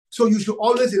So you should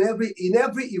always, in every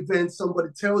event, somebody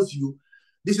tells you,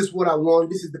 this is what I want,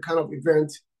 this is the kind of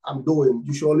event I'm doing.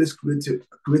 You should always create a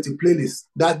playlist.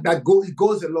 It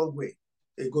goes a long way.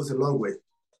 It goes a long way.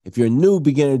 If you're a new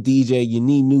beginner DJ, you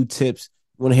need new tips,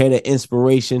 you want to hear that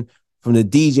inspiration from the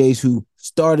DJs who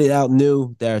started out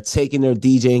new, that are taking their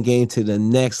DJing game to the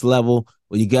next level,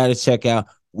 well, you got to check out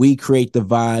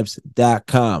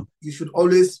WeCreateTheVibes.com. You should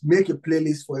always make a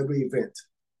playlist for every event.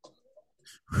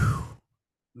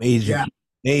 Major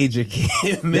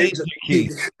key.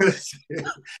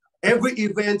 Every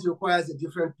event requires a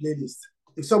different playlist.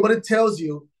 If somebody tells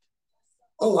you,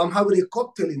 oh, I'm having a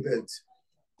cocktail event,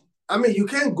 I mean, you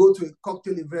can't go to a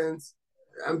cocktail event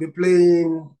and be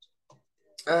playing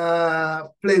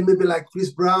maybe like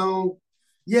Chris Brown.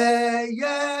 Yeah.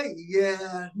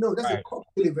 No, that's right. A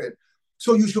cocktail event.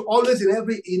 So you should always, in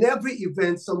every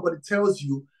event, somebody tells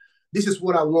you, this is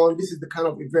what I want, this is the kind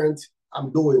of event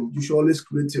I'm doing. You should always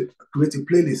create a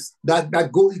playlist.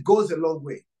 It goes a long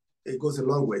way. It goes a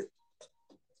long way.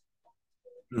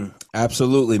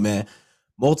 Absolutely, man.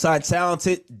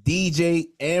 Multi-talented DJ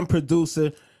and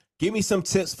producer. Give me some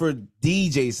tips for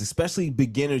DJs, especially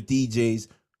beginner DJs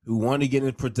who want to get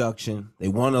into production. They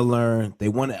want to learn. They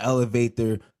want to elevate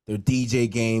their DJ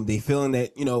game. They feeling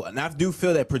that, and I do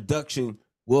feel that production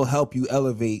will help you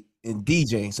elevate in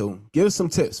DJing. So give us some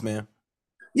tips, man.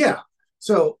 Yeah.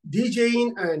 So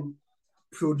DJing and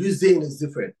producing is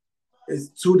different. It's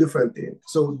two different things.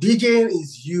 So DJing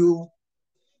is you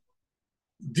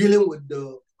dealing with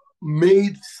the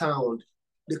made sound,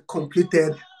 the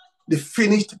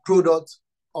finished product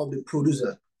of the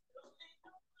producer.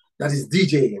 That is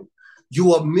DJing.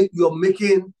 You're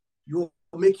making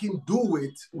do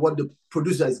with what the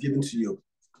producer is giving to you.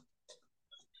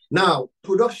 Now,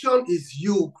 production is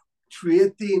you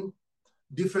creating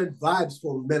different vibes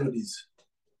for melodies.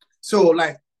 So,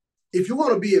 like, if you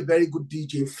want to be a very good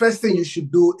DJ, first thing you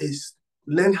should do is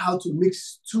learn how to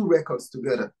mix two records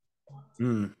together.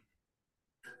 Number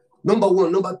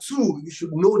one. Number two, you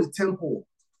should know the tempo,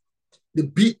 the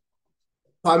beat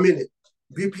per minute,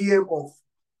 BPM of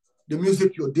the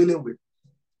music you're dealing with.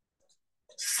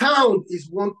 Sound is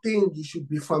one thing you should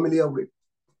be familiar with.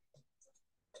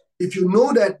 If you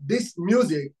know that this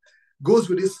music goes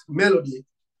with this melody,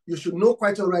 you should know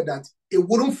quite all right that it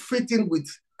wouldn't fit in with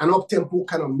an up-tempo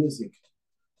kind of music.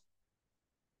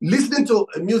 Listening to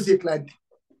a music like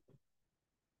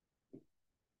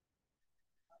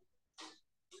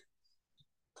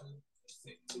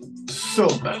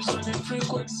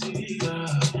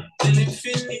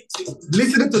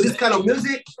listening to this kind of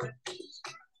music,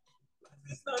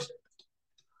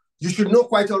 you should know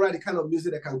quite all right the kind of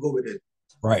music that can go with it.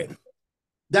 Right.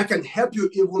 That can help you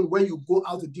even when you go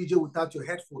out to DJ without your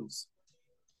headphones.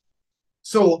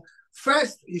 So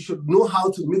first, you should know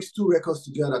how to mix two records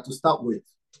together to start with.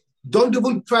 Don't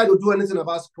even try to do anything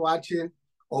about scratching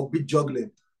or beat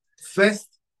juggling.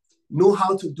 First, know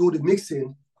how to do the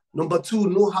mixing. Number two,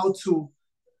 know how to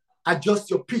adjust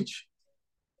your pitch.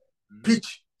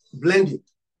 Pitch blending.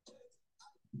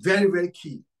 Very, very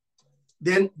key.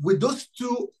 Then with those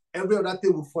two, every other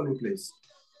thing will fall in place.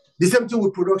 The same thing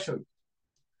with production.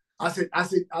 As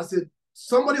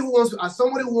somebody who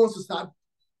wants to start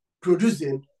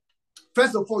producing,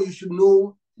 first of all, you should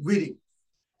know reading.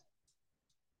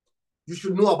 You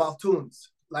should know about tones.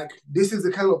 Like, this is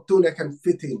the kind of tone that can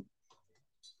fit in.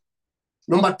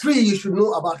 Number three, you should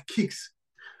know about kicks.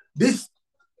 This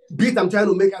beat I'm trying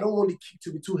to make, I don't want the kick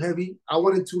to be too heavy. I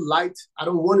want it too light. I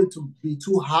don't want it to be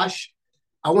too harsh.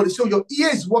 I want it so your ear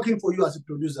is working for you as a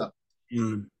producer.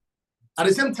 At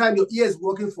the same time, your ear is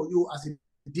working for you as a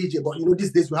DJ. But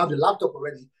these days we have the laptop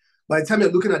already. By the time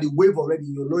you're looking at the wave already,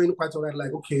 you're knowing quite all right,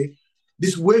 like, okay,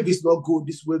 this wave is not good,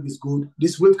 this wave is good.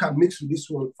 This wave can mix with this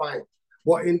one, fine.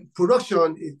 But in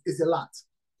production, it's a lot.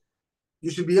 You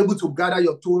should be able to gather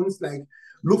your tones, like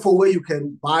look for where you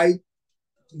can buy,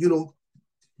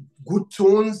 good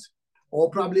tones,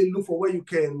 or probably look for where you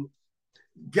can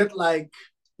get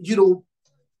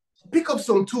pick up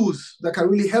some tools that can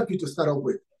really help you to start off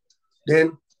with.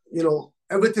 Then,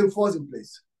 everything falls in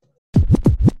place.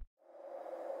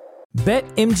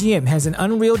 BetMGM has an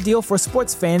unreal deal for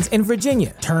sports fans in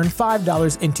Virginia. Turn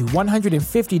 $5 into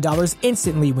 $150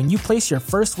 instantly when you place your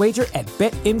first wager at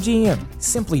BetMGM.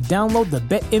 Simply download the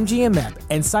BetMGM app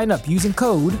and sign up using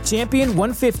code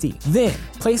Champion150. Then,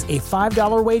 Place a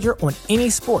 $5 wager on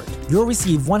any sport. You'll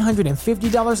receive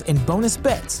 $150 in bonus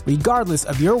bets, regardless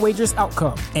of your wager's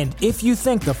outcome. And if you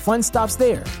think the fun stops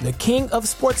there, the King of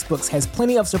Sportsbooks has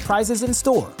plenty of surprises in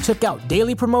store. Check out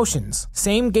daily promotions,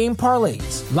 same-game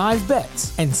parlays, live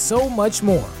bets, and so much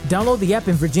more. Download the app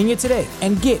in Virginia today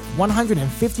and get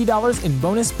 $150 in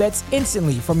bonus bets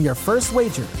instantly from your first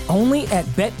wager. Only at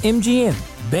BetMGM.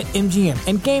 BetMGM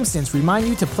and GameSense remind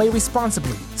you to play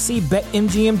responsibly. See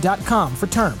BetMGM.com for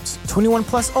terms. 21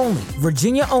 plus only.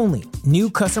 Virginia only. New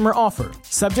customer offer.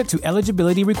 Subject to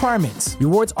eligibility requirements.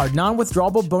 Rewards are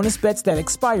non-withdrawable bonus bets that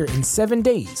expire in 7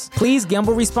 days. Please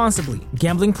gamble responsibly.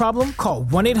 Gambling problem? Call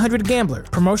 1-800-GAMBLER.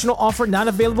 Promotional offer not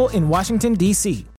available in Washington, D.C.